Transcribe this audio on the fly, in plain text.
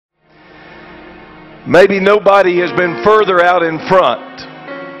Maybe nobody has been further out in front,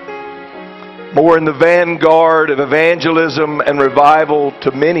 more in the vanguard of evangelism and revival to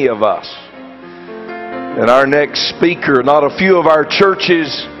many of us than our next speaker. Not a few of our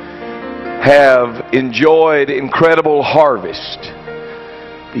churches have enjoyed incredible harvest.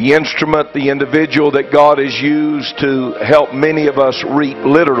 The instrument, the individual that God has used to help many of us reap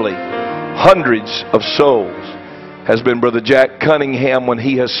literally hundreds of souls has been Brother Jack Cunningham, when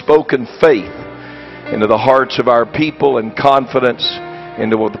he has spoken faith into the hearts of our people and confidence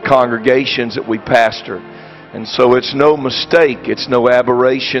into the congregations that we pastor. And so it's no mistake, it's no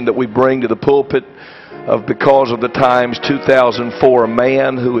aberration that we bring to the pulpit of Because of the Times 2004, a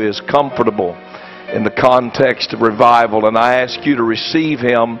man who is comfortable in the context of revival. And I ask you to receive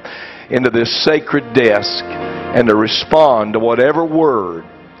him into this sacred desk and to respond to whatever word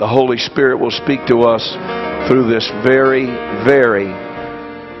the Holy Spirit will speak to us through this very, very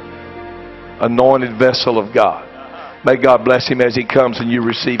anointed vessel of God. May God bless him as he comes, and you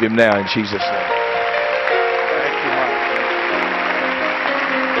receive him now in Jesus' name.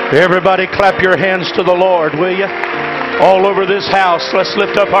 Everybody clap your hands to the Lord, will you? All over this house, let's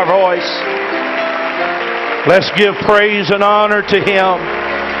lift up our voice. Let's give praise and honor to Him.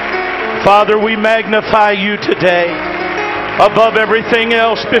 Father, we magnify you today. Above everything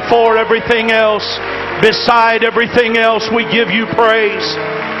else, before everything else, beside everything else, we give you praise.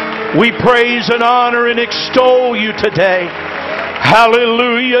 We praise and honor and extol you today.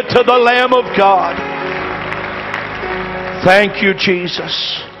 Hallelujah to the Lamb of God. Thank you,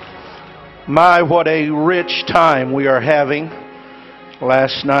 Jesus. My, what a rich time we are having.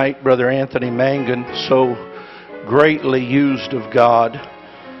 Last night, Brother Anthony Mangan, so greatly used of God.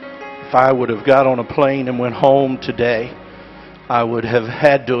 If I would have got on a plane and went home today, I would have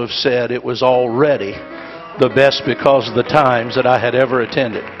had to have said it was already the best because of the times that I had ever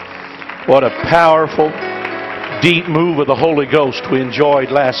attended. What a powerful, deep move of the Holy Ghost we enjoyed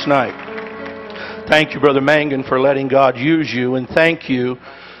last night. Thank you, Brother Mangan, for letting God use you, and thank you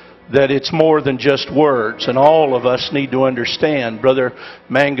that it's more than just words, and all of us need to understand. Brother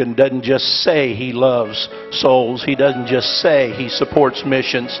Mangan doesn't just say he loves souls. He doesn't just say he supports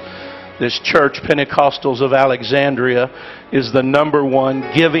missions. This church, Pentecostals of Alexandria, is the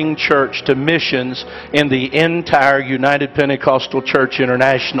 #1 giving church to missions in the entire United Pentecostal Church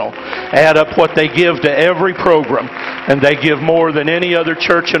International. Add up what they give to every program, and they give more than any other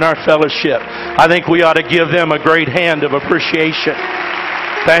church in our fellowship. I think we ought to give them a great hand of appreciation.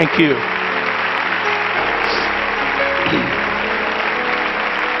 Thank you.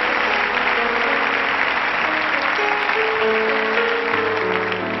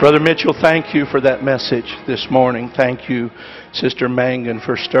 Brother Mitchell, thank you for that message this morning. Thank you, Sister Mangan,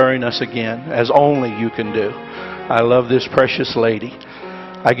 for stirring us again, as only you can do. I love this precious lady.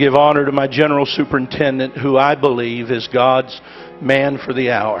 I give honor to my General Superintendent, who I believe is God's man for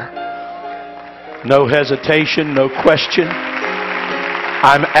the hour. No hesitation, no question.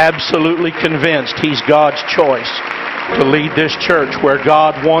 I'm absolutely convinced he's God's choice to lead this church where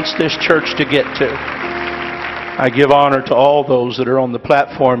God wants this church to get to. I give honor to all those that are on the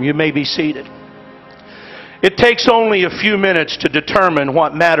platform. You may be seated. It takes only a few minutes to determine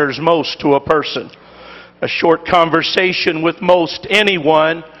what matters most to a person. A short conversation with most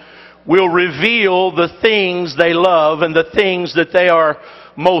anyone will reveal the things they love and the things that they are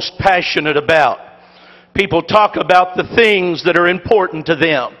most passionate about. People talk about the things that are important to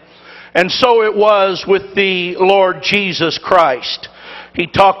them. And so it was with the Lord Jesus Christ. He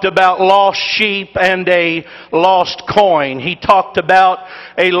talked about lost sheep and a lost coin. He talked about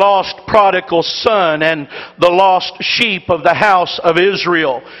a lost prodigal son and the lost sheep of the house of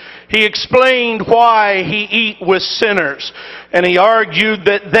Israel. He explained why He eat with sinners. And He argued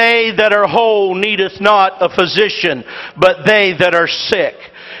that they that are whole needeth not a physician, but they that are sick.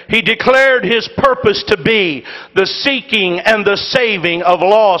 He declared His purpose to be the seeking and the saving of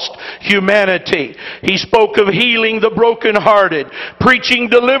lost humanity. He spoke of healing the brokenhearted, preaching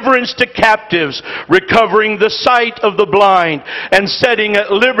deliverance to captives, recovering the sight of the blind, and setting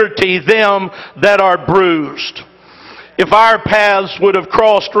at liberty them that are bruised. If our paths would have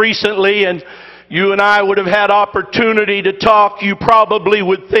crossed recently and you and I would have had opportunity to talk, you probably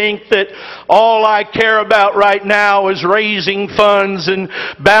would think that all I care about right now is raising funds and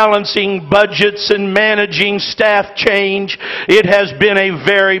balancing budgets and managing staff change. It has been a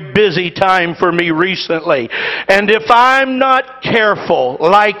very busy time for me recently. And if I'm not careful,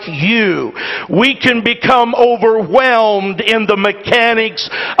 like you, we can become overwhelmed in the mechanics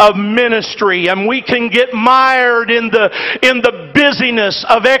of ministry, and we can get mired in the busyness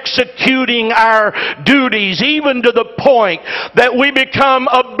of executing our our duties, even to the point that we become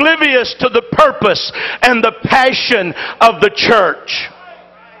oblivious to the purpose and the passion of the church.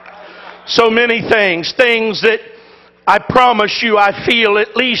 So many things that I promise you I feel,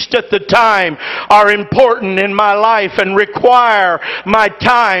 at least at the time, are important in my life and require my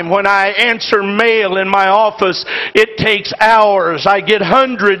time. When I answer mail in my office, it takes hours. I get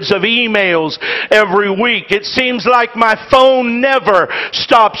hundreds of emails every week. It seems like my phone never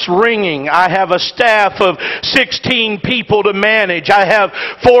stops ringing. I have a staff of 16 people to manage. I have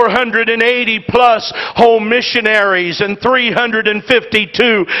 480 plus home missionaries and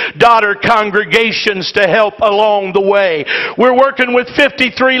 352 daughter congregations to help along the way. We're working with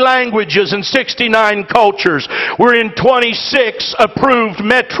 53 languages and 69 cultures. We're in 26 approved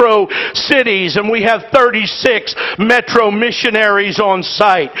metro cities, and we have 36 metro missionaries on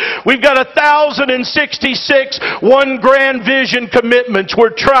site. We've got 1,066 One Grand Vision commitments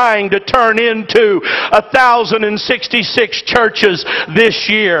we're trying to turn into 1,066 churches this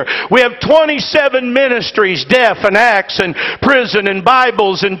year. We have 27 ministries, deaf and acts and prison and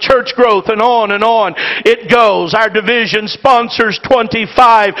Bibles and church growth, and on it goes. Our division sponsors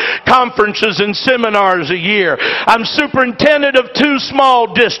 25 conferences and seminars a year. I'm superintendent of 2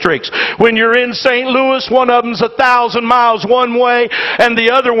 small districts. When you're in St. Louis, one of them's 1,000 miles one way, and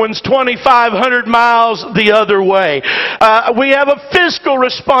the other one's 2,500 miles the other way. We have a fiscal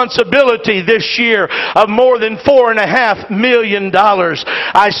responsibility this year of more than $4.5 million.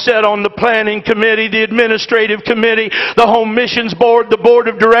 I sat on the planning committee, the administrative committee, the home missions board, the board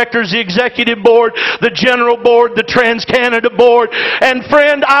of directors, the executive board, the general board, the Trans-Canada Board. And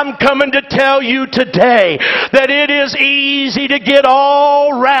friend, I'm coming to tell you today that it is easy to get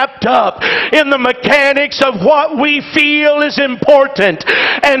all wrapped up in the mechanics of what we feel is important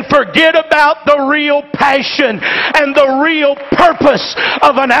and forget about the real passion and the real purpose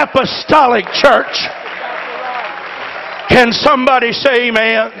of an apostolic church. Can somebody say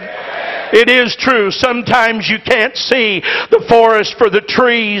amen? It is true. Sometimes you can't see the forest for the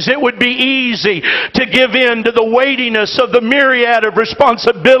trees. It would be easy to give in to the weightiness of the myriad of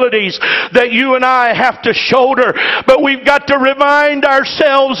responsibilities that you and I have to shoulder. But we've got to remind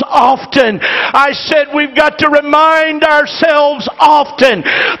ourselves often. I said we've got to remind ourselves often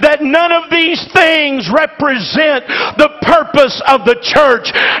that none of these things represent the purpose of the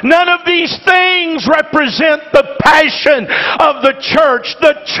church. None of these things represent the passion of the church.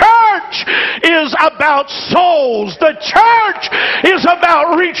 The church is about souls. The church is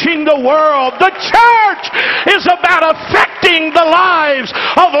about reaching the world. The church is about affecting the lives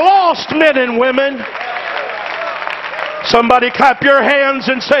of lost men and women. Somebody clap your hands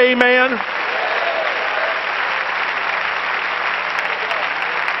and say amen.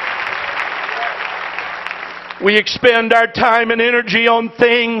 We expend our time and energy on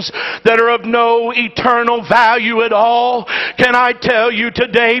things that are of no eternal value at all. Can I tell you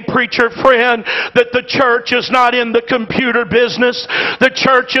today, preacher friend, that the church is not in the computer business. The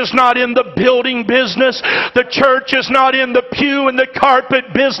church is not in the building business. The church is not in the pew and the carpet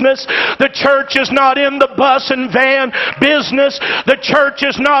business. The church is not in the bus and van business. The church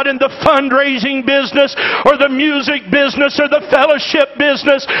is not in the fundraising business or the music business or the fellowship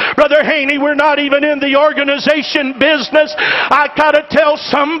business. Brother Haney, we're not even in the organization business. I gotta tell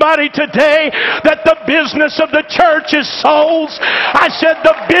somebody today that the business of the church is souls. I said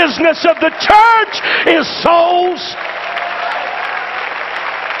the business of the church is souls.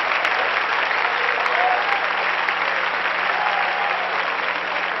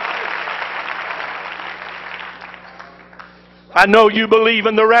 I know you believe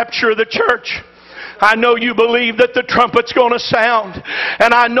in the rapture of the church. I know you believe that the trumpet's going to sound.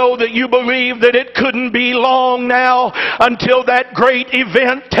 And I know that you believe that it couldn't be long now until that great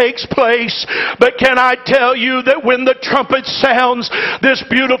event takes place. But can I tell you that when the trumpet sounds, this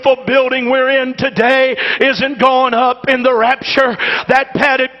beautiful building we're in today isn't going up in the rapture. That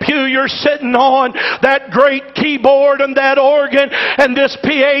padded pew you're sitting on, that great keyboard and that organ and this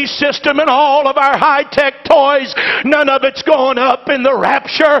PA system and all of our high-tech toys, none of it's going up in the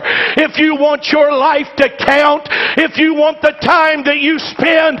rapture. If you want your life to count, if you want the time that you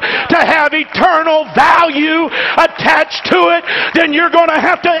spend to have eternal value attached to it, then you're going to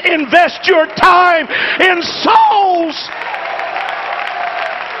have to invest your time in souls.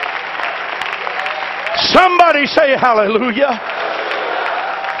 Somebody say hallelujah.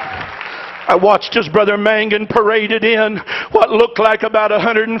 I watched as Brother Mangan paraded in what looked like about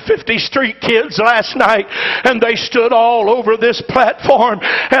 150 street kids last night, and they stood all over this platform,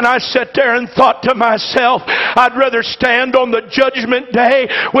 and I sat there and thought to myself, I'd rather stand on the judgment day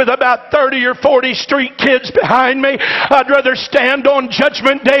with about 30 or 40 street kids behind me. I'd rather stand on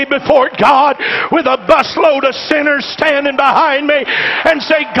judgment day before God with a busload of sinners standing behind me and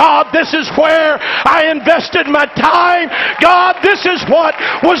say, God, this is where I invested my time. God, this is what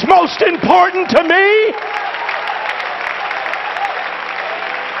was most important to me.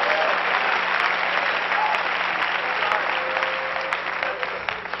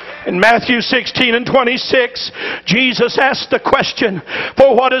 In Matthew 16 and 26, Jesus asked the question,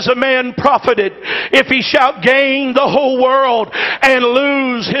 for what is a man profited if he shall gain the whole world and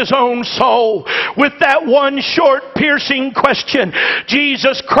lose his own soul? With that one short piercing question,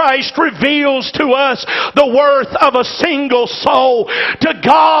 Jesus Christ reveals to us the worth of a single soul. To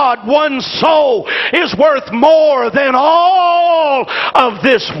God, one soul is worth more than all of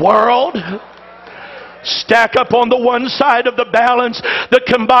this world. Stack up on the one side of the balance the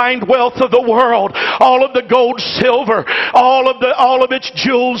combined wealth of the world, all of the gold, silver, all of its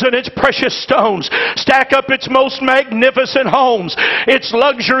jewels and its precious stones. Stack up its most magnificent homes, its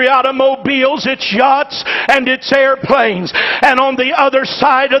luxury automobiles, its yachts, and its airplanes. And on the other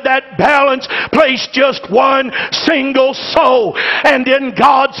side of that balance, place just one single soul. And in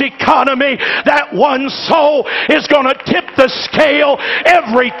God's economy, that one soul is going to tip the scale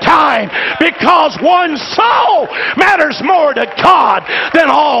every time, because one soul matters more to God than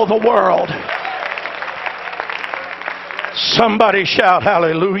all the world. Somebody shout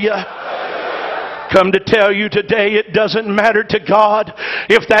hallelujah. Come to tell you today, it doesn't matter to God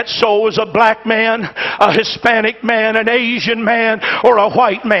if that soul is a black man, a Hispanic man, an Asian man, or a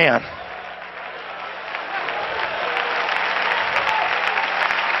white man.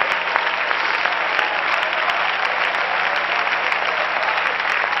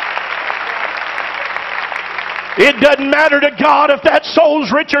 It doesn't matter to God if that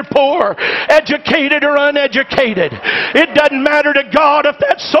soul's rich or poor, educated or uneducated. It doesn't matter to God if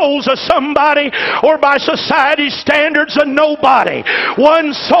that soul's a somebody or by society's standards a nobody.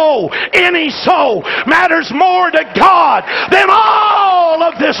 One soul, any soul, matters more to God than all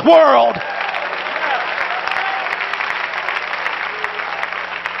of this world.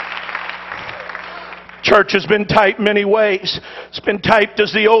 Church has been typed many ways. It's been typed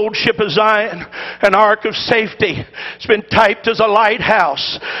as the old ship of Zion, an ark of safety. It's been typed as a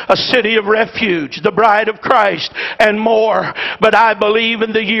lighthouse, a city of refuge, the bride of Christ, and more. But I believe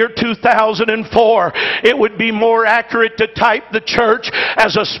in the year 2004, it would be more accurate to type the church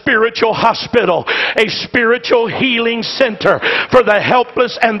as a spiritual hospital, a spiritual healing center for the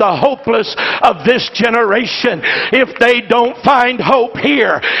helpless and the hopeless of this generation. If they don't find hope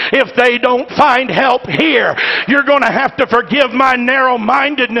here, if they don't find help here, you're going to have to forgive my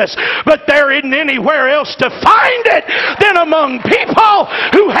narrow-mindedness, but there isn't anywhere else to find it than among people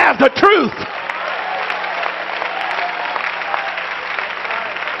who have the truth.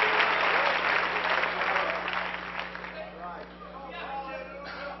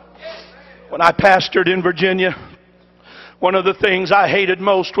 When I pastored in Virginia, one of the things I hated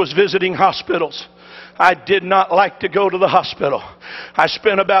most was visiting hospitals. I did not like to go to the hospital. I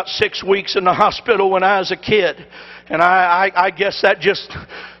spent about 6 weeks in the hospital when I was a kid. And I guess that just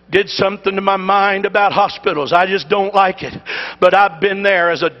did something to my mind about hospitals. I just don't like it. But I've been there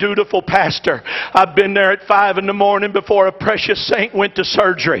as a dutiful pastor. I've been there at 5 in the morning before a precious saint went to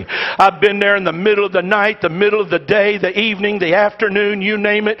surgery. I've been there in the middle of the night, the middle of the day, the evening, the afternoon, you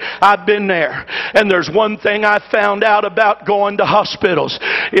name it. I've been there. And there's one thing I found out about going to hospitals.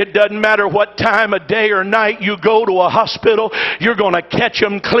 It doesn't matter what time of day or night you go to a hospital, you're going to catch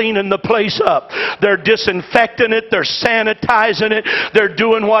them cleaning the place up. They're disinfecting it. They're sanitizing it. They're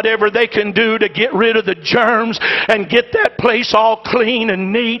doing whatever they can do to get rid of the germs and get that place all clean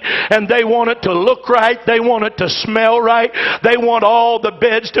and neat. And they want it to look right. They want it to smell right. They want all the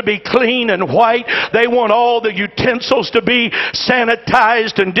beds to be clean and white. They want all the utensils to be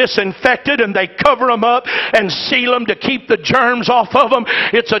sanitized and disinfected, and they cover them up and seal them to keep the germs off of them.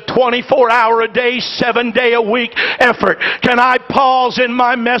 It's a 24-hour-a-day, 7-day-a-week effort. Can I pause in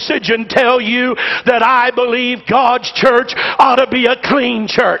my message and tell you that I believe God's church ought to be a clean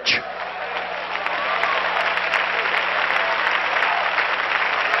church?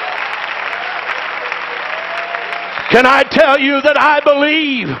 Can I tell you that I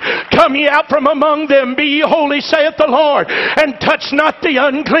believe, come ye out from among them, be ye holy, saith the Lord, and touch not the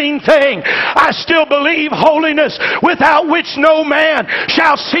unclean thing. I still believe holiness, without which no man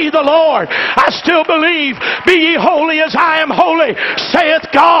shall see the Lord. I still believe, be ye holy as I am holy,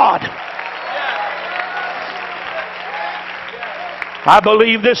 saith God. I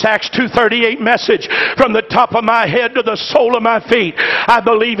believe this Acts 2:38 message from the top of my head to the sole of my feet. I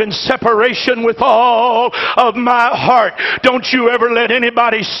believe in separation with all of my heart. Don't you ever let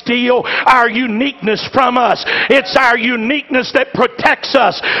anybody steal our uniqueness from us. It's our uniqueness that protects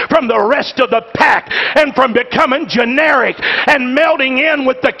us from the rest of the pack and from becoming generic and melding in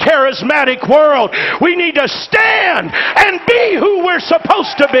with the charismatic world. We need to stand and be who we're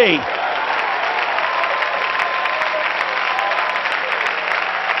supposed to be.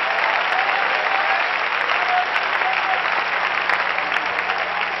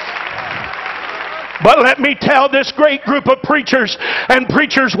 But let me tell this great group of preachers and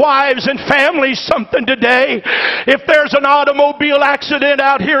preachers' wives and families something today. If there's an automobile accident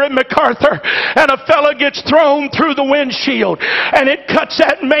out here in MacArthur and a fella gets thrown through the windshield and it cuts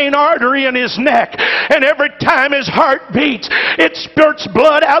that main artery in his neck, and every time his heart beats, it spurts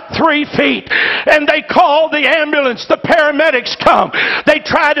blood out 3 feet, and they call the ambulance, the paramedics come. They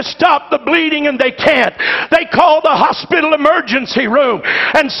try to stop the bleeding and they can't. They call the hospital emergency room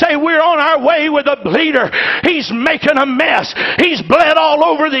and say, we're on our way with a bleeder. He's making a mess. He's bled all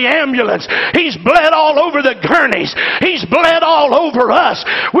over the ambulance. He's bled all over the gurneys. He's bled all over us.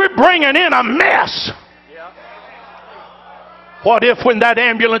 We're bringing in a mess. What if when that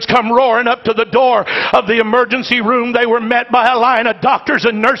ambulance come roaring up to the door of the emergency room, they were met by a line of doctors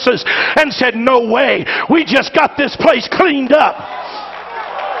and nurses and said, no way, we just got this place cleaned up.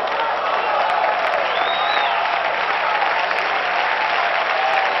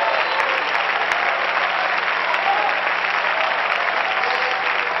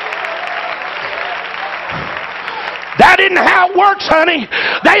 That isn't how it works, honey.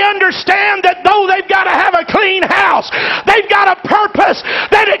 They understand that though they've got to have a clean house, they've got a purpose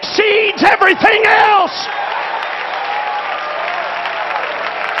that exceeds everything else.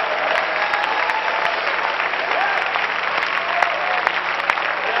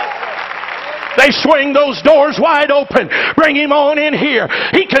 They swing those doors wide open. Bring him on in here.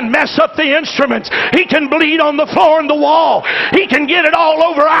 He can mess up the instruments. He can bleed on the floor and the wall. He can get it all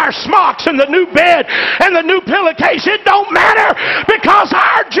over our smocks and the new bed and the new pillowcase. It don't matter, because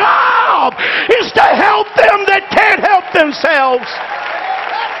our job is to help them that can't help themselves.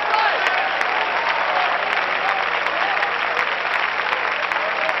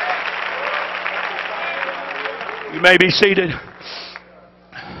 You may be seated.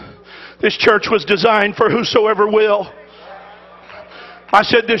 This church was designed for whosoever will. I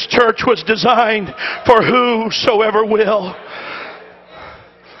said this church was designed for whosoever will.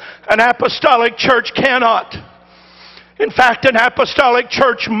 An apostolic church cannot. In fact, an apostolic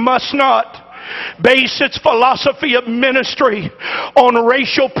church must not base its philosophy of ministry on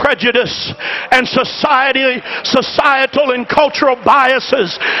racial prejudice and societal and cultural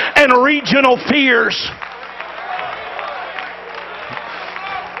biases and regional fears.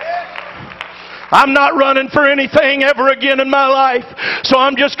 I'm not running for anything ever again in my life, so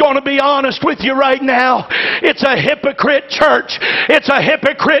I'm just going to be honest with you right now. It's a hypocrite church. It's a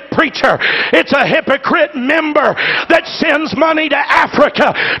hypocrite preacher. It's a hypocrite member that sends money to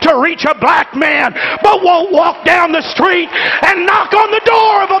Africa to reach a black man, but won't walk down the street and knock on the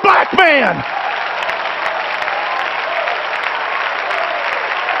door of a black man.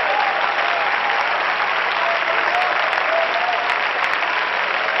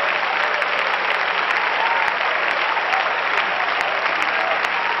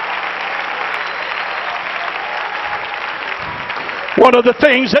 One of the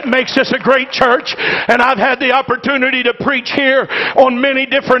things that makes this a great church, and I've had the opportunity to preach here on many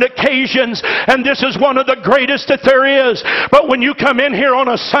different occasions, and this is one of the greatest that there is. But when you come in here on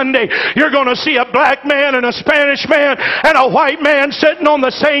a Sunday, you're going to see a black man and a Spanish man and a white man sitting on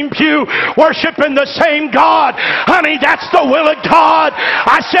the same pew worshiping the same God. Honey, that's the will of God.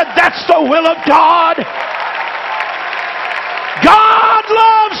 I said that's the will of God. God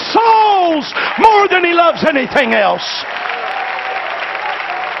loves souls more than He loves anything else.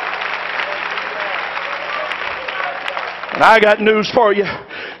 And I got news for you.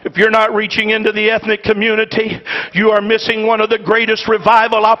 If you're not reaching into the ethnic community, you are missing one of the greatest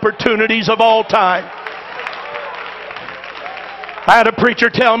revival opportunities of all time. I had a preacher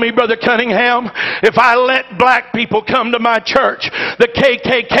tell me, Brother Cunningham, if I let black people come to my church, the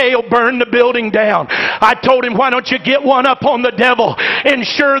KKK will burn the building down. I told him, why don't you get one up on the devil?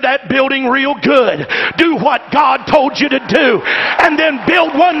 Ensure that building real good. Do what God told you to do. And then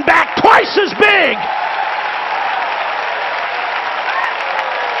build one back twice as big.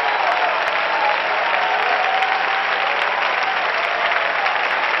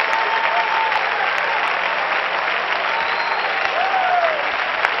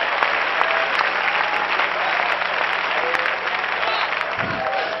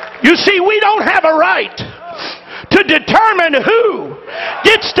 See, we don't have a right to determine who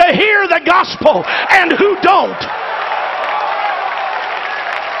gets to hear the gospel and who don't.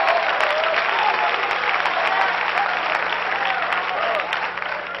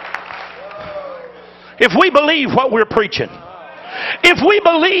 If we believe what we're preaching, if we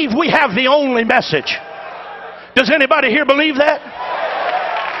believe we have the only message, does anybody here believe that?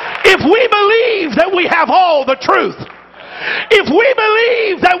 If we believe that we have all the truth, if we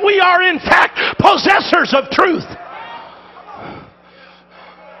believe that we are in fact possessors of truth,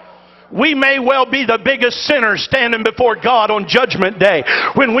 we may well be the biggest sinners standing before God on Judgment Day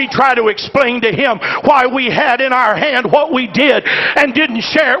when we try to explain to Him why we had in our hand what we did and didn't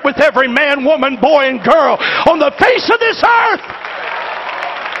share it with every man, woman, boy, and girl on the face of this earth.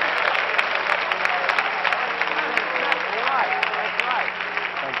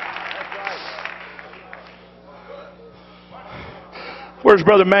 Where's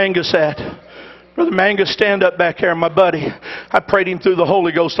Brother Mangus at? Brother Mangus, stand up back here, my buddy. I prayed him through the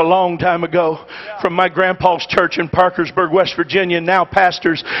Holy Ghost a long time ago from my grandpa's church in Parkersburg, West Virginia, and now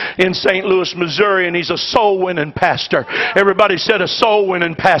pastors in St. Louis, Missouri, and he's a soul-winning pastor. Everybody said a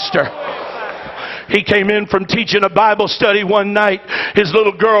soul-winning pastor. He came in from teaching a Bible study one night. His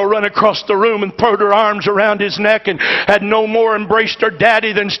little girl ran across the room and threw her arms around his neck and had no more embraced her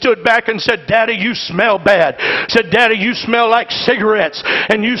daddy than stood back and said, "Daddy, you smell bad." Said, "Daddy, you smell like cigarettes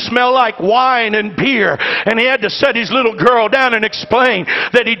and you smell like wine and beer." And he had to set his little girl down and explain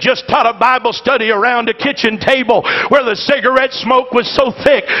that he just taught a Bible study around a kitchen table where the cigarette smoke was so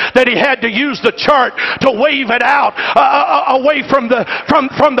thick that he had to use the chart to wave it out away from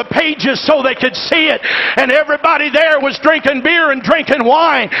the pages so they could see it. And everybody there was drinking beer and drinking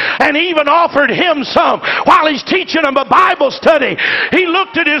wine, and he even offered him some while he's teaching them a Bible study. He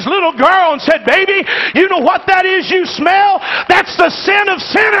looked at his little girl and said, "Baby, you know what that is you smell? That's the sin of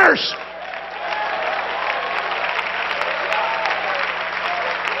sinners."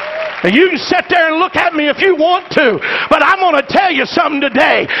 And you can sit there and look at me if you want to, but I'm going to tell you something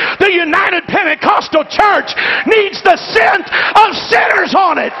today. The United Pentecostal Church needs the scent of sinners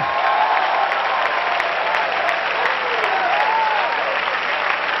on it.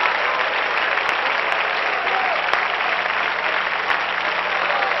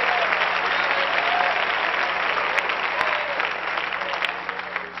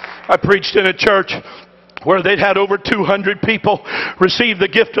 I preached in a church where they'd had over 200 people receive the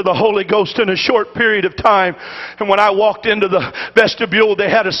gift of the Holy Ghost in a short period of time. And when I walked into the vestibule, they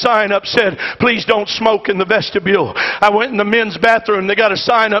had a sign up said, "Please don't smoke in the vestibule." I went in the men's bathroom. They got a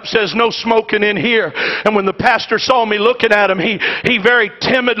sign up says, "No smoking in here." And when the pastor saw me looking at him, he very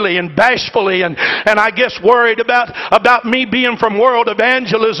timidly and bashfully and I guess worried about me being from World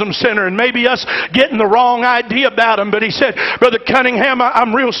Evangelism Center and maybe us getting the wrong idea about him. But he said, "Brother Cunningham,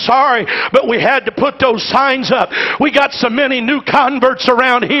 I'm real sorry, but we had to put those signs up. We got so many new converts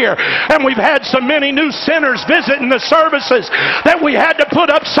around here, and we've had so many new sinners visiting the services that we had to put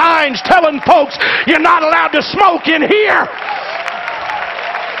up signs telling folks, you're not allowed to smoke in here."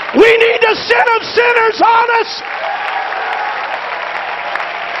 We need the sin of sinners on us.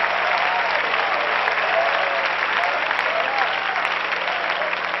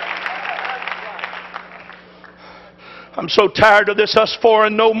 I'm so tired of this us for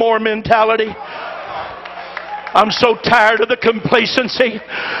and no more mentality. I'm so tired of the complacency.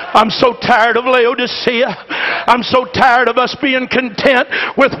 I'm so tired of Laodicea. I'm so tired of us being content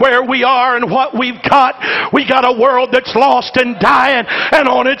with where we are and what we've got. We got a world that's lost and dying and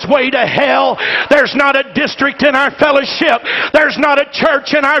on its way to hell. There's not a district in our fellowship. There's not a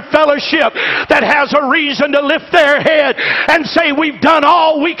church in our fellowship that has a reason to lift their head and say we've done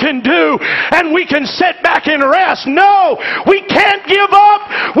all we can do and we can sit back and rest. No, we can't give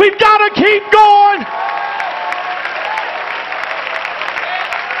up. We've got to keep going.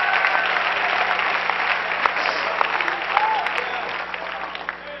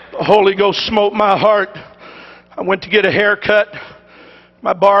 The Holy Ghost smote my heart. I went to get a haircut.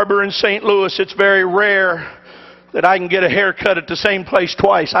 My barber in St. Louis, it's very rare that I can get a haircut at the same place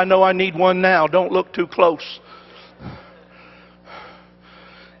twice. I know I need one now. Don't look too close.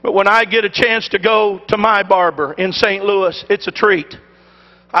 But when I get a chance to go to my barber in St. Louis, it's a treat.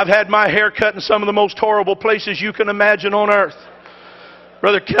 I've had my hair cut in some of the most horrible places you can imagine on earth.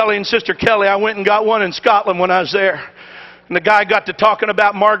 Brother Kelly and Sister Kelly, I went and got one in Scotland when I was there. And the guy got to talking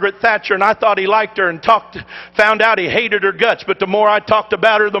about Margaret Thatcher, and I thought he liked her and found out he hated her guts. But the more I talked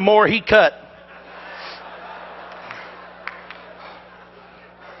about her, the more he cut.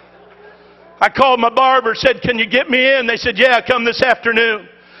 I called my barber, said, "Can you get me in?" They said, "Yeah, come this afternoon."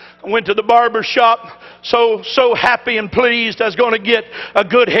 I went to the barber shop, so happy and pleased I was going to get a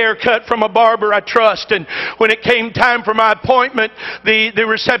good haircut from a barber I trust. And when it came time for my appointment, the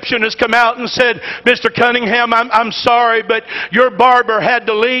receptionist come out and said, "Mr. Cunningham, I'm sorry, but your barber had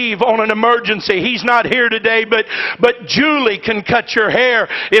to leave on an emergency. He's not here today, but Julie can cut your hair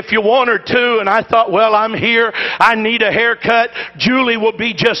if you want her to." And I thought, well, I'm here. I need a haircut. Julie will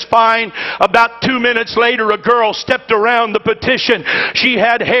be just fine. About 2 minutes later, a girl stepped around the petition. She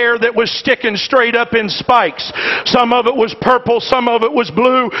had hair that was sticking straight up in spikes. Some of it was purple, some of it was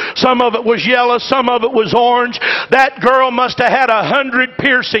blue, some of it was yellow, some of it was orange. That girl must have had 100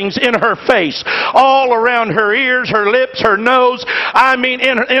 piercings in her face, all around her ears, her lips, her nose. I mean,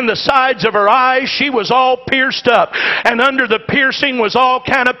 in the sides of her eyes, she was all pierced up. And under the piercing was all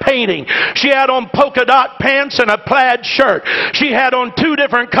kind of painting. She had on polka dot pants and a plaid shirt. She had on 2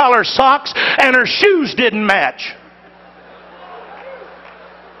 different color socks, and her shoes didn't match.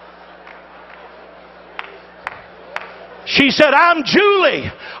 She said, "I'm Julie.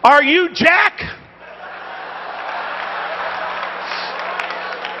 Are you Jack?"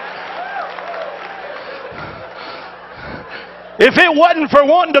 If it wasn't for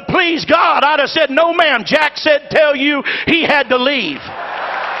wanting to please God, I'd have said, "No, ma'am. Jack said tell you he had to leave."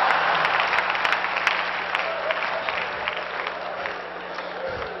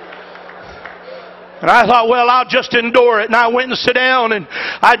 And I thought, well, I'll just endure it. And I went and sat down, and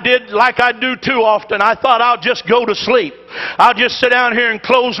I did like I do too often. I thought I'll just go to sleep. I'll just sit down here and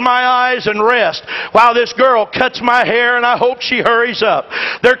close my eyes and rest while this girl cuts my hair, and I hope she hurries up.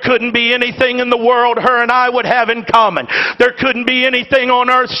 There couldn't be anything in the world her and I would have in common. There couldn't be anything on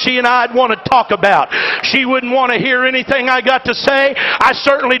earth she and I'd want to talk about. She wouldn't want to hear anything I got to say. I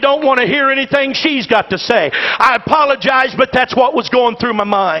certainly don't want to hear anything she's got to say. I apologize, but that's what was going through my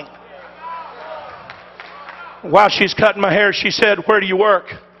mind. While she's cutting my hair, she said, "Where do you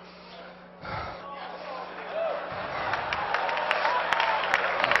work?"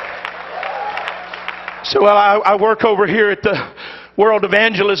 So, well, I work over here at the World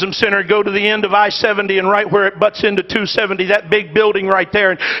Evangelism Center. Go to the end of I-70 and right where it butts into 270, that big building right there.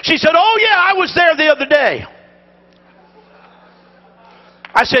 And she said, "Oh yeah, I was there the other day."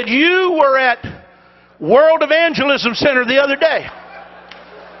 I said, "You were at World Evangelism Center the other day?"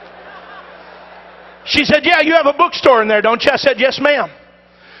 She said, "Yeah, you have a bookstore in there, don't you?" I said, "Yes, ma'am."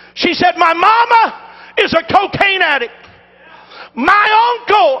 She said, "My mama is a cocaine addict. My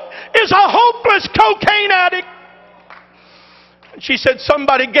uncle is a hopeless cocaine addict." She said,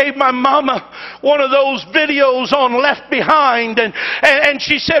 "Somebody gave my mama one of those videos on Left Behind." And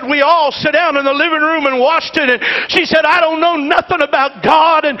she said, "We all sat down in the living room and watched it." And she said, "I don't know nothing about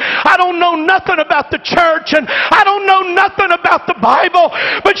God, and I don't know nothing about the church, and I don't know nothing about the Bible."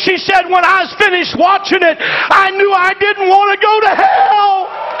 But she said, "When I was finished watching it, I knew I didn't want to go to hell."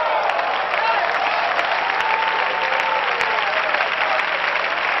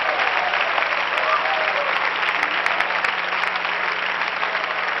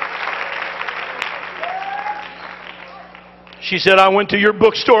 She said, "I went to your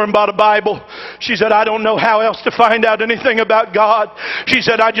bookstore and bought a Bible." She said, "I don't know how else to find out anything about God." She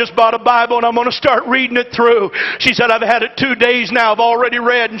said, "I just bought a Bible and I'm going to start reading it through." She said, "I've had it 2 days now. I've already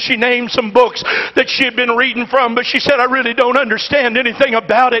read." And she named some books that she had been reading from. But she said, "I really don't understand anything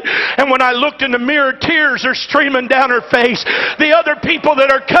about it." And when I looked in the mirror, tears are streaming down her face. The other people that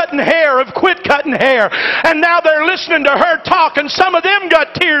are cutting hair have quit cutting hair. And now they're listening to her talk, and some of them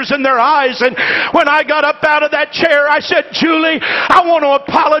got tears in their eyes. And when I got up out of that chair, I said, "Julie, I want to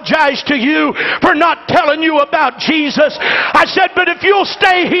apologize to you for not telling you about Jesus." I said, "But if you'll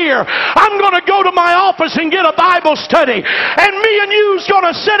stay here, I'm going to go to my office and get a Bible study. And me and you's going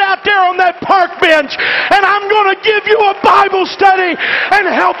to sit out there on that park bench, and I'm going to give you a Bible study and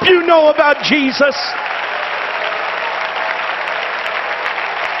help you know about Jesus."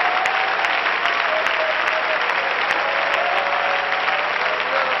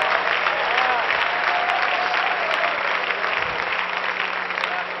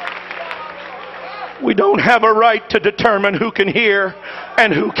 We don't have a right to determine who can hear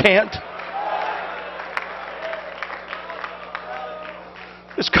and who can't.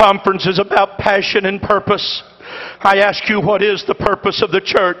 This conference is about passion and purpose. I ask you, what is the purpose of the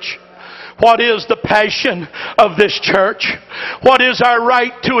church? What is the passion of this church? What is our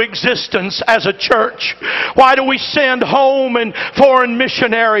right to existence as a church? Why do we send home and foreign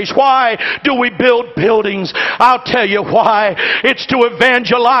missionaries? Why do we build buildings? I'll tell you why. It's to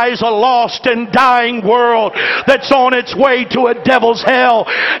evangelize a lost and dying world that's on its way to a devil's hell.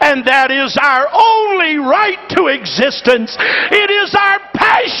 And that is our only right to existence. It is our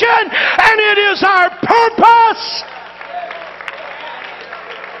passion and it is our purpose.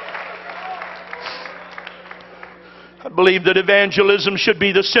 believe that evangelism should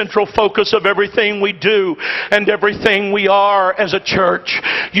be the central focus of everything we do and everything we are as a church.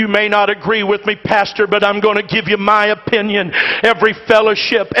 You may not agree with me, Pastor, but I'm going to give you my opinion. Every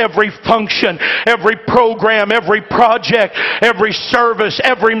fellowship, every function, every program, every project, every service,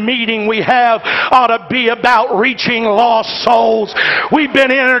 every meeting we have ought to be about reaching lost souls. We've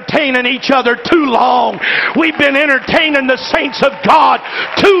been entertaining each other too long. We've been entertaining the saints of God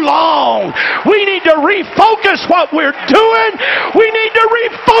too long. We need to refocus what we're doing. We need to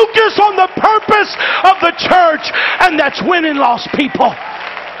refocus on the purpose of the church, and that's winning lost people.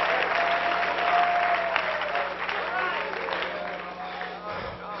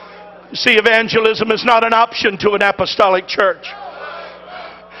 See, evangelism is not an option to an apostolic church.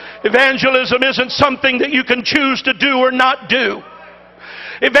 Evangelism isn't something that you can choose to do or not do.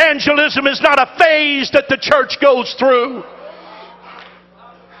 Evangelism is not a phase that the church goes through.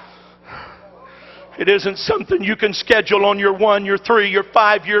 It isn't something you can schedule on your 1, your 3, your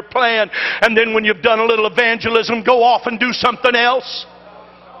 5-year plan, and then when you've done a little evangelism, go off and do something else.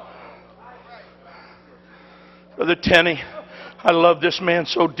 Brother Tenney, I love this man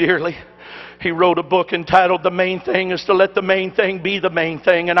so dearly. He wrote a book entitled The Main Thing is to Let the Main Thing Be the Main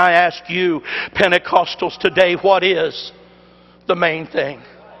Thing. And I ask you, Pentecostals today, what is the main thing?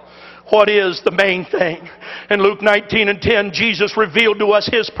 What is the main thing? In Luke 19:10, Jesus revealed to us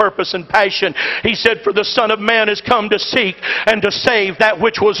His purpose and passion. He said, for the Son of Man has come to seek and to save that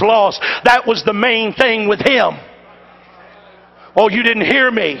which was lost. That was the main thing with Him. Oh, you didn't hear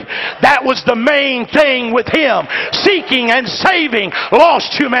me. That was the main thing with Him. Seeking and saving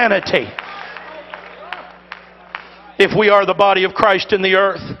lost humanity. If we are the body of Christ in the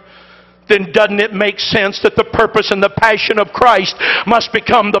earth, then doesn't it make sense that the purpose and the passion of Christ must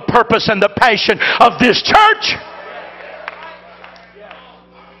become the purpose and the passion of this church?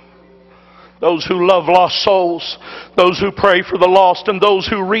 Those who love lost souls, those who pray for the lost, and those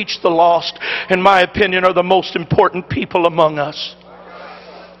who reach the lost, in my opinion, are the most important people among us.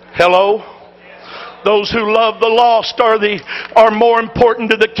 Hello? Those who love the lost are more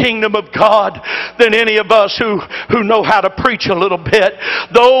important to the kingdom of God than any of us who know how to preach a little bit.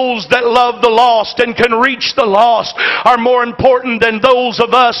 Those that love the lost and can reach the lost are more important than those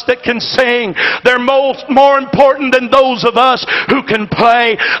of us that can sing. They're more important than those of us who can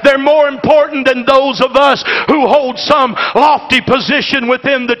play. They're more important than those of us who hold some lofty position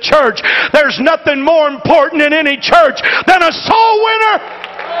within the church. There's nothing more important in any church than a soul winner.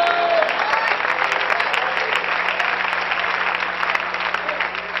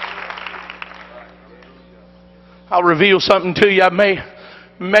 I'll reveal something to you. I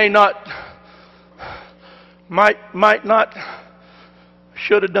might not,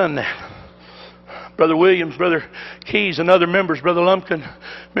 should have done that. Brother Williams, Brother Keys, and other members, Brother Lumpkin,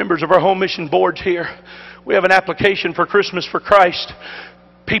 members of our home mission boards here. We have an application for Christmas for Christ.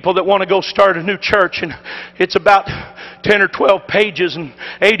 People that want to go start a new church, and it's about 10 or 12 pages and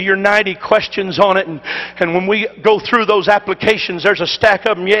 80 or 90 questions on it, and when we go through those applications, there's a stack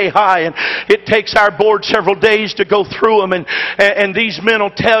of them yay high, and it takes our board several days to go through them, and these men will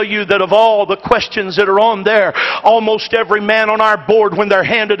tell you that of all the questions that are on there, almost every man on our board, when they're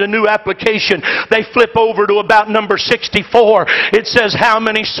handed a new application, they flip over to about number 64. It says, how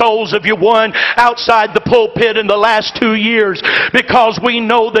many souls have you won outside the pulpit in the last 2 years? Because we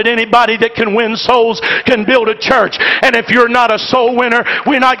know that anybody that can win souls can build a church. And if you're not a soul winner,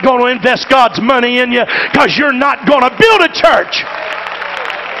 we're not going to invest God's money in you, because you're not going to build a church.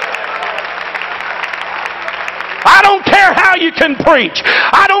 I don't care how you can preach.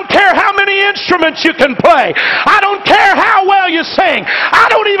 I don't care how many instruments you can play. I don't care how well you sing. I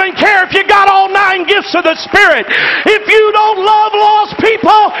don't even care if you got all 9 gifts of the Spirit. If you don't love lost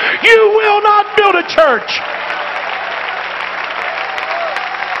people, you will not build a church.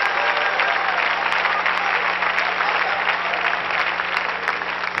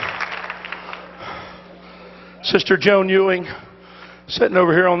 Sister Joan Ewing, sitting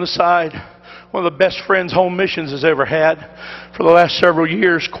over here on the side, one of the best friends Home Missions has ever had. For the last several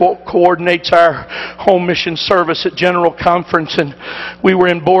years, coordinates our home mission service at General Conference, and we were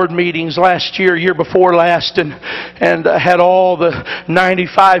in board meetings last year before last, and had all the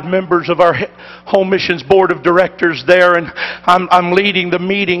 95 members of our home missions board of directors there, and I'm leading the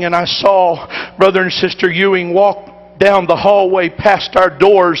meeting, and I saw Brother and Sister Ewing walk down the hallway past our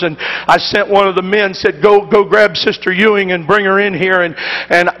doors, and I sent one of the men, said, go grab Sister Ewing and bring her in here and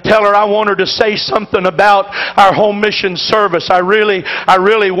tell her I want her to say something about our home mission service. I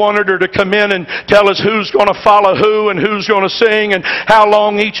really wanted her to come in and tell us who's going to follow who and who's going to sing and how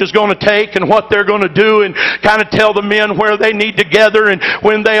long each is going to take and what they're going to do, and kind of tell the men where they need to gather and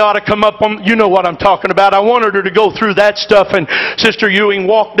when they ought to come up on, you know what I'm talking about. I wanted her to go through that stuff, and Sister Ewing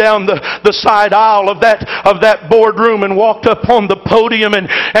walked down the side aisle of that boardroom and walked up on the podium,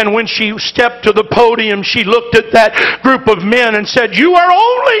 and when she stepped to the podium, she looked at that group of men and said, "You are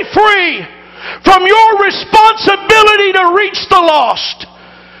only free from your responsibility to reach the lost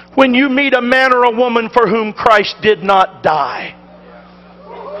when you meet a man or a woman for whom Christ did not die."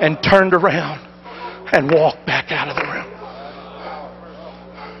 And turned around and walked back out of the room.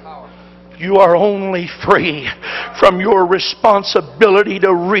 You are only free from your responsibility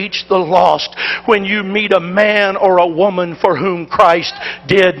to reach the lost when you meet a man or a woman for whom Christ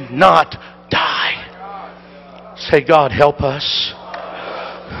did not die. Say, God, help us.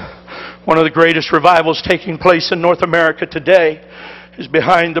 One of the greatest revivals taking place in North America today is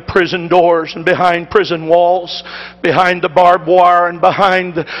behind the prison doors and behind prison walls, behind the barbed wire and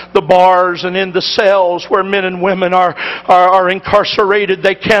behind the bars and in the cells where men and women are incarcerated.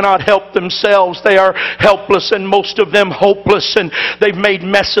 They cannot help themselves. They are helpless and most of them hopeless, and they've made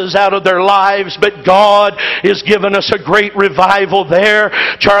messes out of their lives. But God is giving us a great revival there.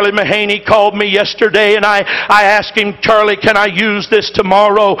 Charlie Mahaney called me yesterday and I asked him, "Charlie, can I use this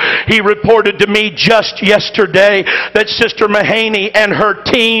tomorrow?" He reported to me just yesterday that Sister Mahaney and her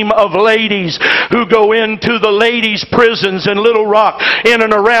team of ladies who go into the ladies' prisons in Little Rock, in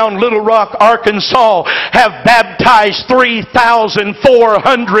and around Little Rock, Arkansas, have baptized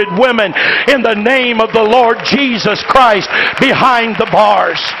 3,400 women in the name of the Lord Jesus Christ behind the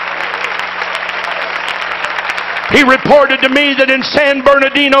bars. He reported to me that in San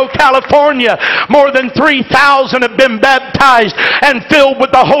Bernardino, California, more than 3,000 have been baptized and filled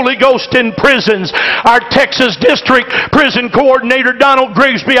with the Holy Ghost in prisons. Our Texas District Prison Coordinator, Donald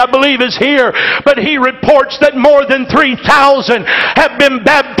Grigsby, I believe, is here. But he reports that more than 3,000 have been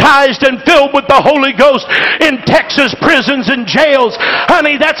baptized and filled with the Holy Ghost in Texas prisons and jails.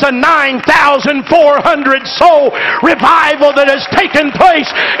 Honey, that's a 9,400 soul revival that has taken place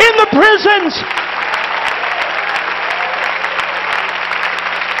in the prisons.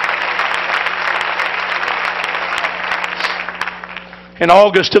 In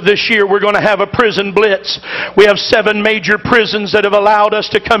August of this year, we're going to have a prison blitz. We have 7 major prisons that have allowed us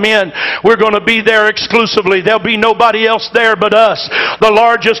to come in. We're going to be there exclusively. There'll be nobody else there but us. The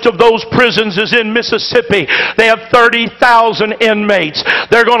largest of those prisons is in Mississippi. They have 30,000 inmates.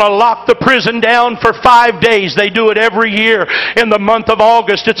 They're going to lock the prison down for 5 days. They do it every year. In the month of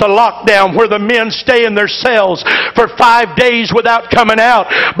August, it's a lockdown where the men stay in their cells for 5 days without coming out.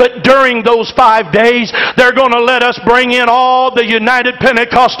 But during those 5 days, they're going to let us bring in all the United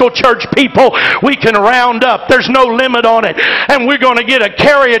Pentecostal church people we can round up. There's no limit on it. And we're going to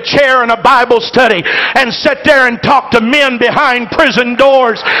carry a chair and a Bible study and sit there and talk to men behind prison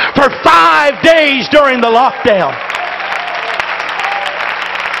doors for 5 days during the lockdown.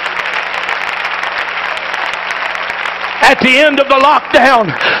 At the end of the lockdown,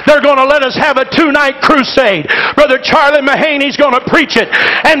 they're going to let us have a 2-night crusade. Brother Charlie Mahaney's going to preach it.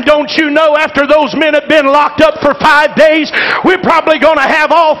 And don't you know, after those men have been locked up for 5 days, we're probably going to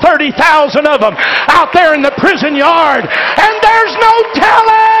have all 30,000 of them out there in the prison yard. And there's no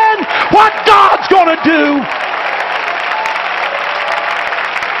telling what God's going to do.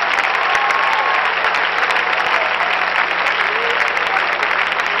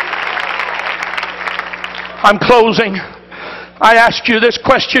 I'm closing. I ask you this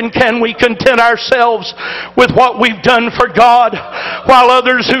question: can we content ourselves with what we've done for God while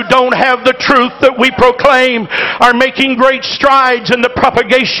others who don't have the truth that we proclaim are making great strides in the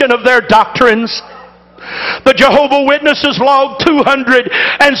propagation of their doctrines? The Jehovah's Witnesses log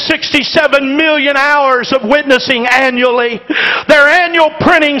 267 million hours of witnessing annually. Their annual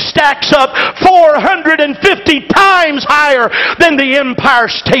printing stacks up 450 times higher than the Empire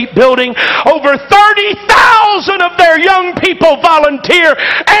State Building. Over 30,000 of their young people volunteer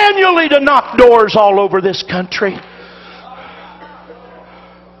annually to knock doors all over this country.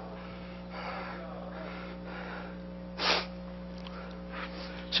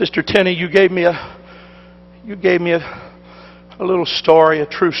 Sister Tenny, you gave me a little story, a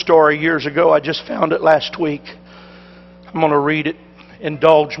true story years ago. I just found it last week. I'm going to read it.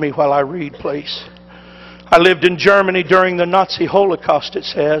 Indulge me while I read, please. I lived in Germany during the Nazi Holocaust, it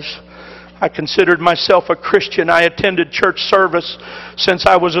says. I considered myself a Christian. I attended church service since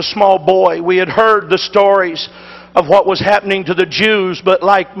I was a small boy. We had heard the stories of what was happening to the Jews, but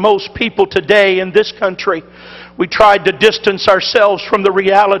like most people today in this country, we tried to distance ourselves from the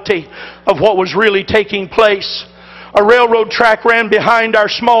reality of what was really taking place. A railroad track ran behind our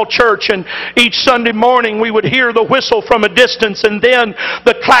small church, and each Sunday morning we would hear the whistle from a distance and then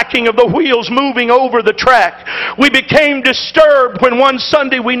the clacking of the wheels moving over the track. We became disturbed when one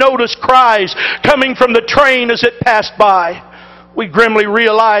Sunday we noticed cries coming from the train as it passed by. We grimly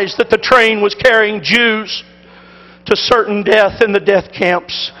realized that the train was carrying Jews to certain death in the death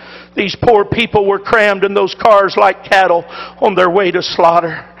camps. These poor people were crammed in those cars like cattle on their way to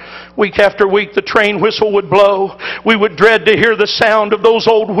slaughter. Week after week the train whistle would blow. We would dread to hear the sound of those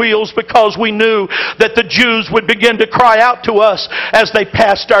old wheels because we knew that the Jews would begin to cry out to us as they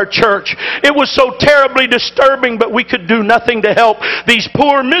passed our church. It was so terribly disturbing, but we could do nothing to help these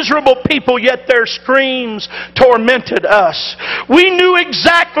poor miserable people, yet their screams tormented us. We knew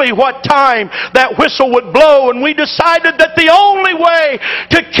exactly what time that whistle would blow, and we decided that the only way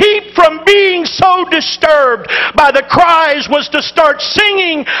to keep from being so disturbed by the cries was to start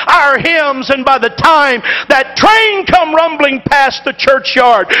singing our hymns. And by the time that train come rumbling past the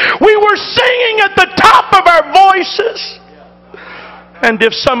churchyard, we were singing at the top of our voices. And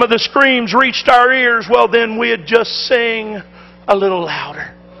if some of the screams reached our ears, well, then we'd just sing a little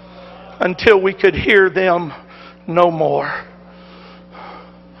louder until we could hear them no more.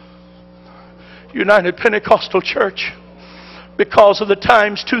 United Pentecostal Church, because of the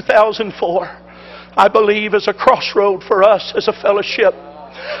times 2004, I believe is a crossroad for us as a fellowship.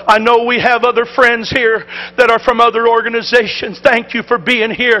 I know we have other friends here that are from other organizations. Thank you for being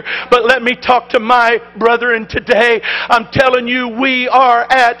here. But let me talk to my brethren today. I'm telling you, we are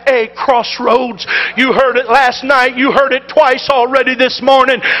at a crossroads. You heard it last night. You heard it twice already this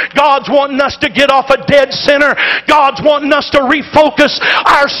morning. God's wanting us to get off a dead center. God's wanting us to refocus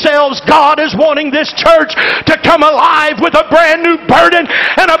ourselves. God is wanting this church to come alive with a brand new burden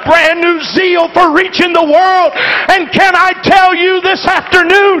and a brand new zeal for reaching the world. And can I tell you this afternoon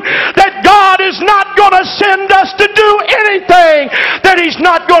that God is not going to send us to do anything that He's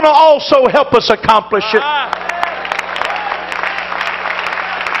not going to also help us accomplish it.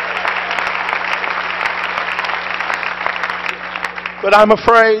 But I'm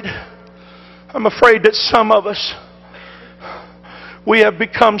afraid that some of us, we have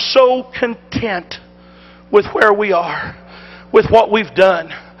become so content with where we are, with what we've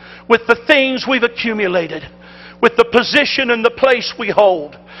done, with the things we've accumulated, with the position and the place we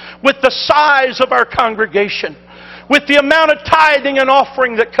hold, with the size of our congregation, with the amount of tithing and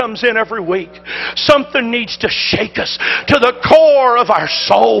offering that comes in every week. Something needs to shake us to the core of our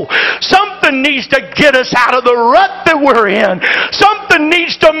soul. Something needs to get us out of the rut that we're in. Something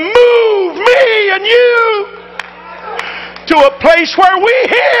needs to move me and you to a place where we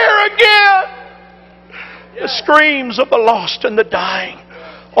hear again the screams of the lost and the dying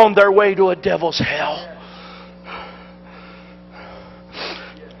on their way to a devil's hell.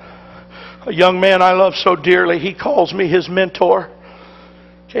 A young man I love so dearly, he calls me his mentor.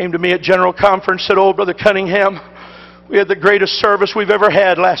 Came to me at General Conference, said, "Oh, Brother Cunningham, we had the greatest service we've ever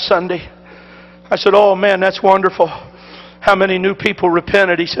had last Sunday." I said, "Oh man, that's wonderful. How many new people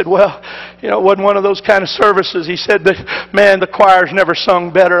repented?" He said, "Well, it wasn't one of those kind of services." He said, "But man, the choirs never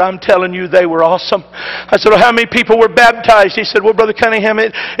sung better. I'm telling you, they were awesome." I said, "Well, how many people were baptized?" He said, "Well, Brother Cunningham,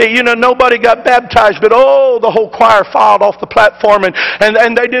 nobody got baptized, but the whole choir filed off the platform and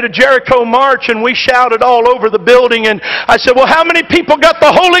they did a Jericho march and we shouted all over the building." And I said, "Well, how many people got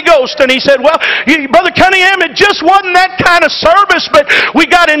the Holy Ghost?" And he said, "Well, Brother Cunningham, it just wasn't that kind of service, but we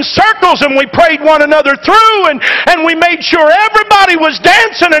got in circles and we prayed one another through and we made sure everybody was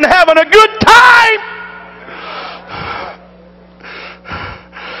dancing and having a good time."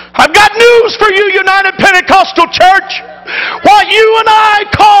 I've got news for you, United Pentecostal Church. What you and I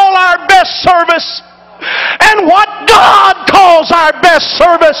call our best service and what God calls our best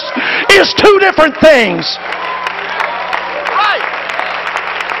service is two different things. Right.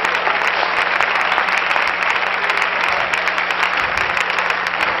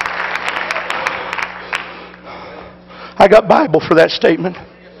 I got Bible for that statement.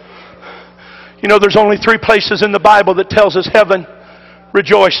 There's only 3 places in the Bible that tells us heaven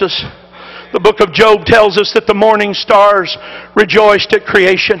rejoices. The book of Job tells us that the morning stars rejoiced at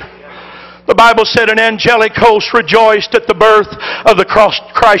creation. The Bible said an angelic host rejoiced at the birth of the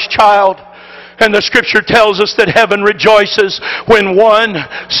Christ child. And the Scripture tells us that heaven rejoices when one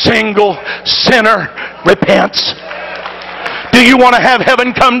single sinner repents. Do you want to have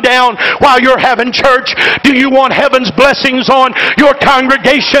heaven come down while you're having church? Do you want heaven's blessings on your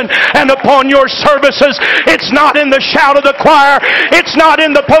congregation and upon your services? It's not in the shout of the choir. It's not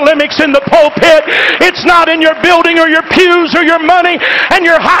in the polemics in the pulpit. It's not in your building or your pews or your money and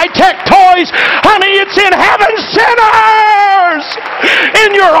your high-tech toys. Honey, it's in heaven, sinners,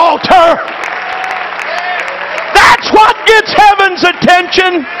 in your altar. That's what gets heaven's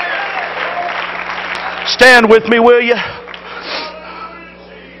attention. Stand with me, will you?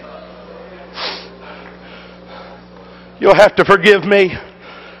 You'll have to forgive me.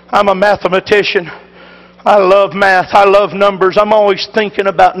 I'm a mathematician. I love math. I love numbers. I'm always thinking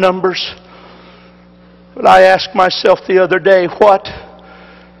about numbers. But I asked myself the other day, what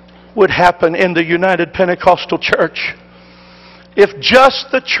would happen in the United Pentecostal Church if just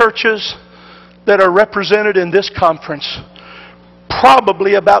the churches that are represented in this conference,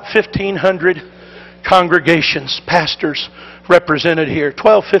 probably about 1,500 congregations, pastors represented here,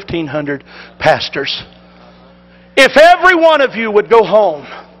 1,500 pastors. If every one of you would go home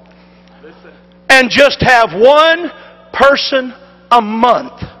and just have one person a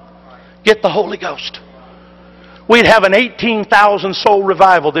month get the Holy Ghost, we'd have an 18,000 soul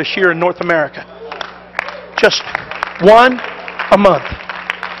revival this year in North America. Just one a month.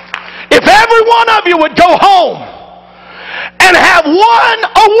 If every one of you would go home and have one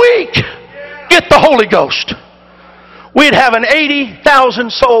a week get the Holy Ghost, we'd have an 80,000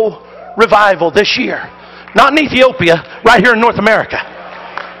 soul revival this year. Not in Ethiopia, right here in North America.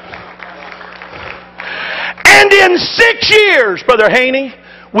 And in 6 years, Brother Haney,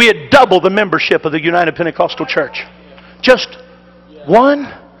 we had doubled the membership of the United Pentecostal Church. Just one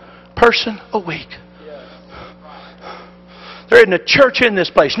person a week. There isn't a church in this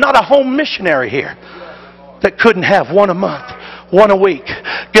place, not a home missionary here, that couldn't have one a month, one a week,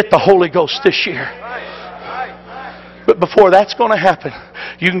 get the Holy Ghost this year. But before that's going to happen,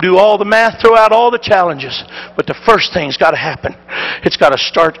 you can do all the math, throw out all the challenges, but the first thing's got to happen. It's got to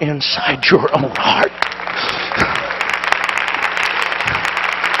start inside your own heart.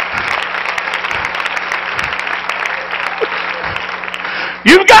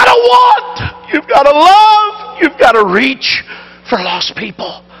 You've got to want, you've got to love, you've got to reach for lost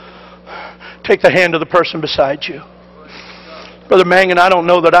people. Take the hand of the person beside you. Brother Mangan, I don't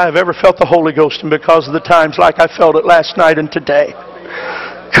know that I have ever felt the Holy Ghost, and because of the times like I felt it last night and today,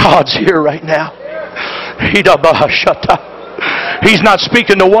 God's here right now. He's not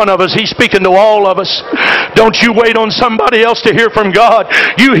speaking to one of us. He's speaking to all of us. Don't you wait on somebody else to hear from God.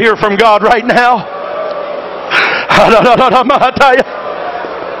 You hear from God right now.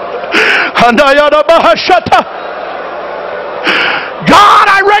 God,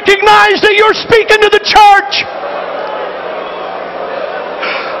 I recognize that you're speaking to the church.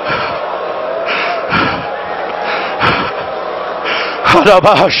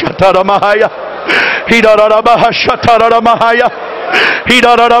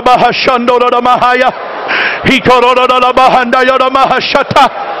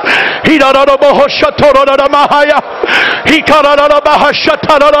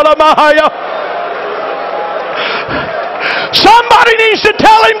 Somebody needs to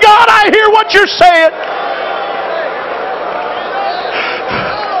tell him, God, I hear what you're saying.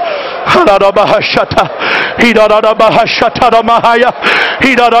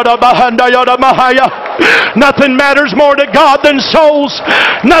 Nothing matters more to God than souls.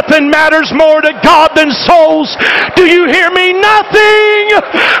 Nothing matters more to God than souls. Do you hear me? Nothing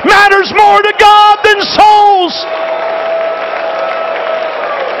matters more to God than souls.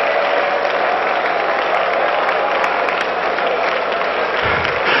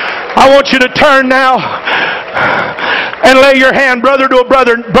 I want you to turn now and lay your hand, brother, to a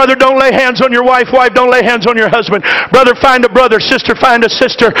brother. Brother, don't lay hands on your wife. Wife, don't lay hands on your husband. Brother, find a brother. Sister, find a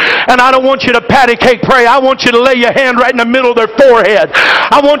sister. And I don't want you to patty cake pray. I want you to lay your hand right in the middle of their forehead.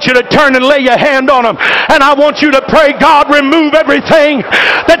 I want you to turn and lay your hand on them. And I want you to pray, God, remove everything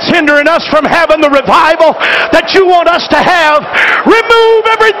that's hindering us from having the revival that you want us to have. Remove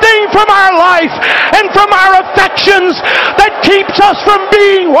everything from our life and from our affections that keeps us from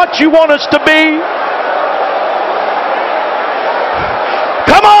being what you want us to be.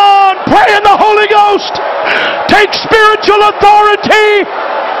 Come on, pray in the Holy Ghost. Take spiritual authority.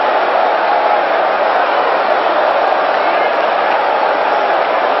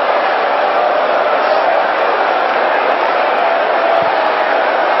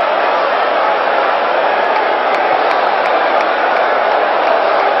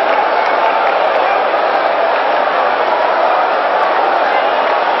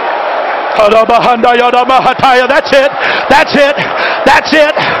 That's it. That's it. That's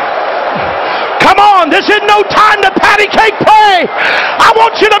it. Come on, this is no time to patty cake pray. I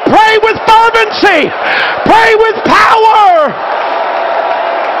want you to pray with fervency. Pray with power.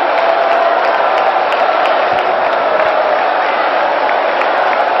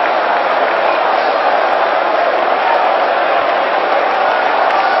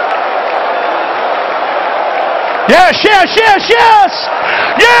 Yes, yes, yes, yes.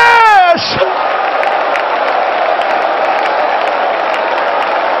 Yes.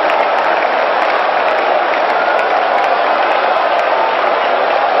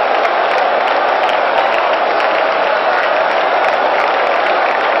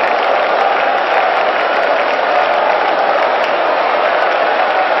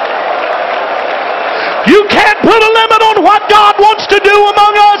 You can't put a limit on what God wants to do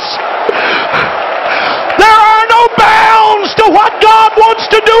among us. There are no bounds to what God wants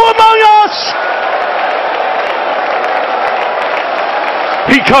to do among us.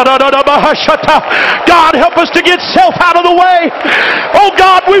 God, help us to get self out of the way. Oh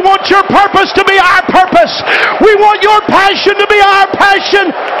God, we want your purpose to be our purpose. We want your passion to be our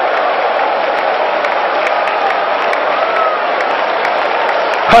passion.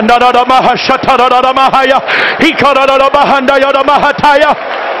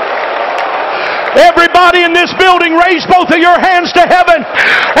 Everybody in this building, raise both of your hands to heaven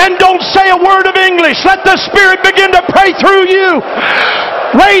and don't say a word of English. Let the Spirit begin to pray through you.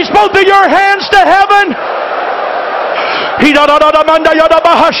 Raise both of your hands to heaven.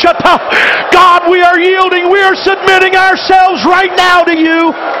 God, we are yielding. We are submitting ourselves right now to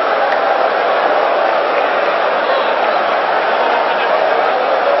you.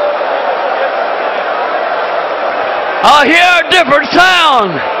 I hear a different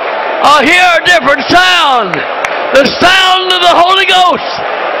sound. I hear a different sound. The sound of the Holy Ghost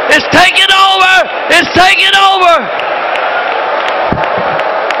is taking over. It's taking over.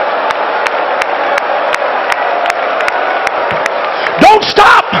 Don't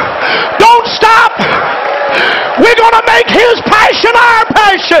stop. Don't stop. We're going to make His passion our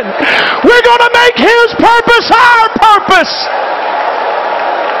passion. We're going to make His purpose our purpose.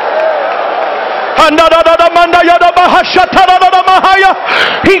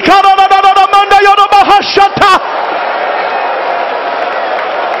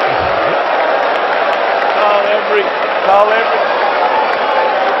 Call every.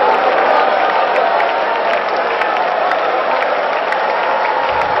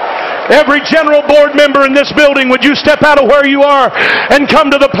 Every general board member in this building, would you step out of where you are and come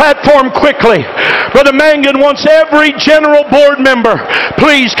to the platform quickly? Brother Mangan wants every general board member,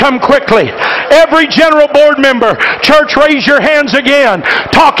 please come quickly. Every general board member, church, raise your hands again.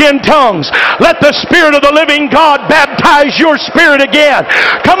 Talk in tongues. Let the Spirit of the living God baptize your spirit again.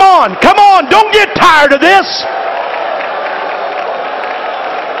 Come on, come on, don't get tired of this.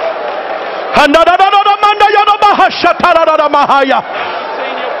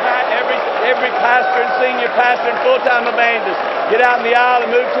 Every pastor and senior pastor and full-time evangelist, get out in the aisle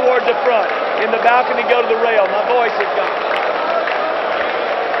and move toward the front. In the balcony, go to the rail. My voice is gone.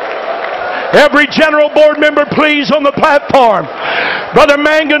 Every general board member, please, on the platform. Brother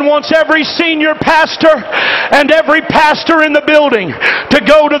Mangan wants every senior pastor and every pastor in the building to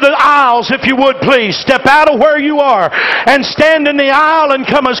go to the aisles, if you would, please. Step out of where you are and stand in the aisle and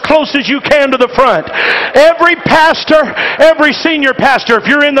come as close as you can to the front. Every pastor, every senior pastor, if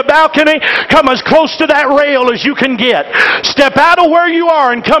you're in the balcony, come as close to that rail as you can get. Step out of where you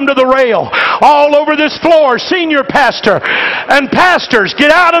are and come to the rail. All over this floor, senior pastor and pastors,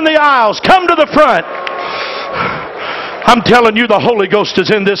 get out in the aisles. Come to the front. I'm telling you, the Holy Ghost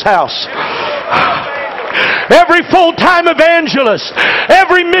is in this house. Every full-time evangelist,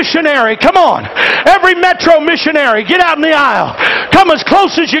 every missionary, come on. Every metro missionary, get out in the aisle. Come as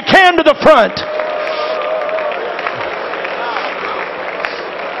close as you can to the front.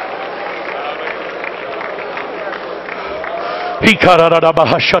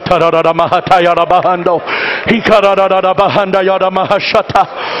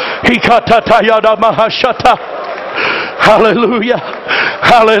 Hallelujah.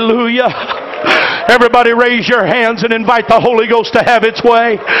 Hallelujah. Everybody raise your hands and invite the Holy Ghost to have its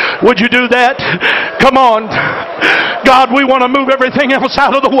way. Would you do that? Come on. God, we want to move everything else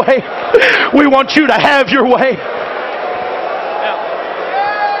out of the way. We want you to have your way.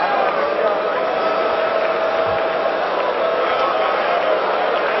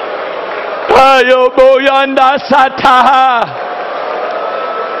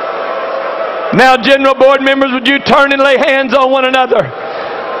 Now, General Board members, would you turn and lay hands on one another?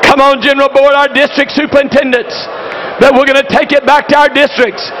 Come on, General Board, our district superintendents, that we're going to take it back to our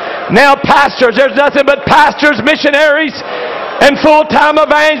districts. Now, pastors, there's nothing but pastors, missionaries, and full-time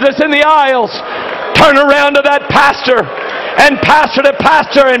evangelists in the aisles turn around to that pastor, and pastor to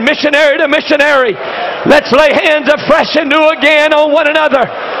pastor and missionary to missionary. Let's lay hands afresh and new again on one another.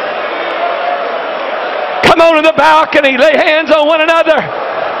 Come on to the balcony, lay hands on one another.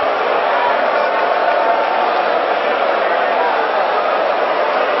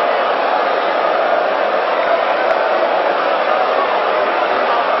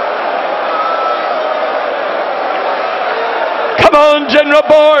 Come on, General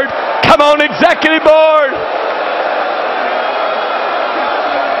Board. Come on, Executive Board.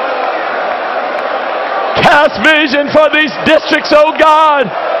 Cast vision for these districts, oh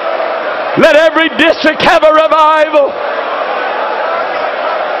God. Let every district have a revival.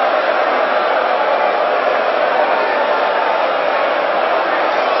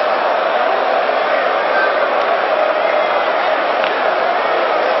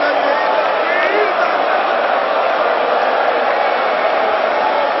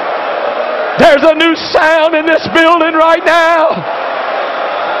 There's a new sound in this building right now.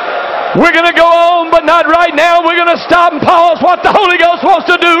 We're going to go on, but not right now. We're going to stop and pause what the Holy Ghost wants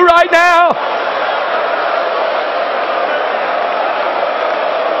to do right now.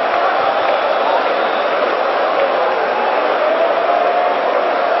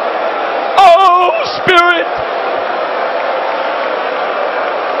 Oh, Spirit.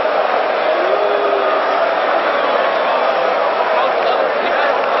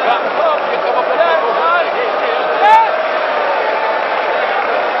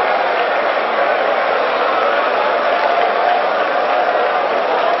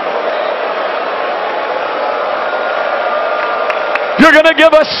 You're going to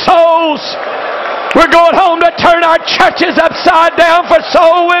give us souls. We're going home to turn our churches upside down for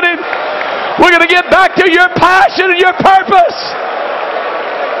soul winning. We're going to get back to your passion and your purpose.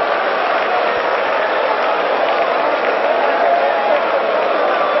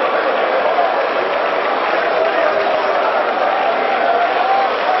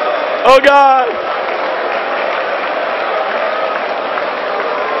 Oh God.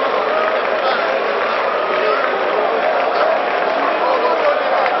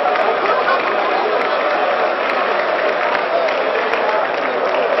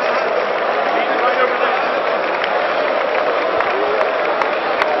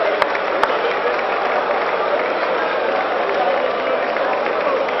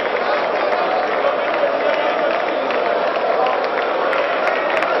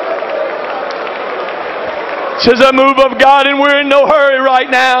 This is a move of God, and we're in no hurry right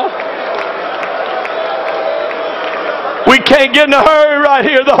now. We can't get in a hurry right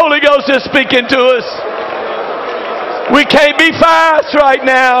here. The Holy Ghost is speaking to us. We can't be fast right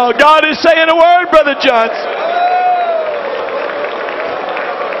now. God is saying a word, Brother Johnson.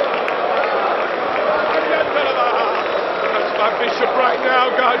 That's my bishop right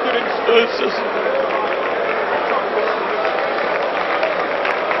now. God, get in.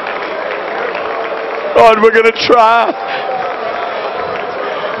 Lord, we're going to try.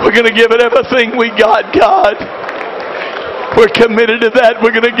 We're going to give it everything we got, God. We're committed to that.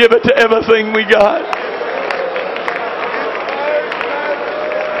 We're going to give it to everything we got.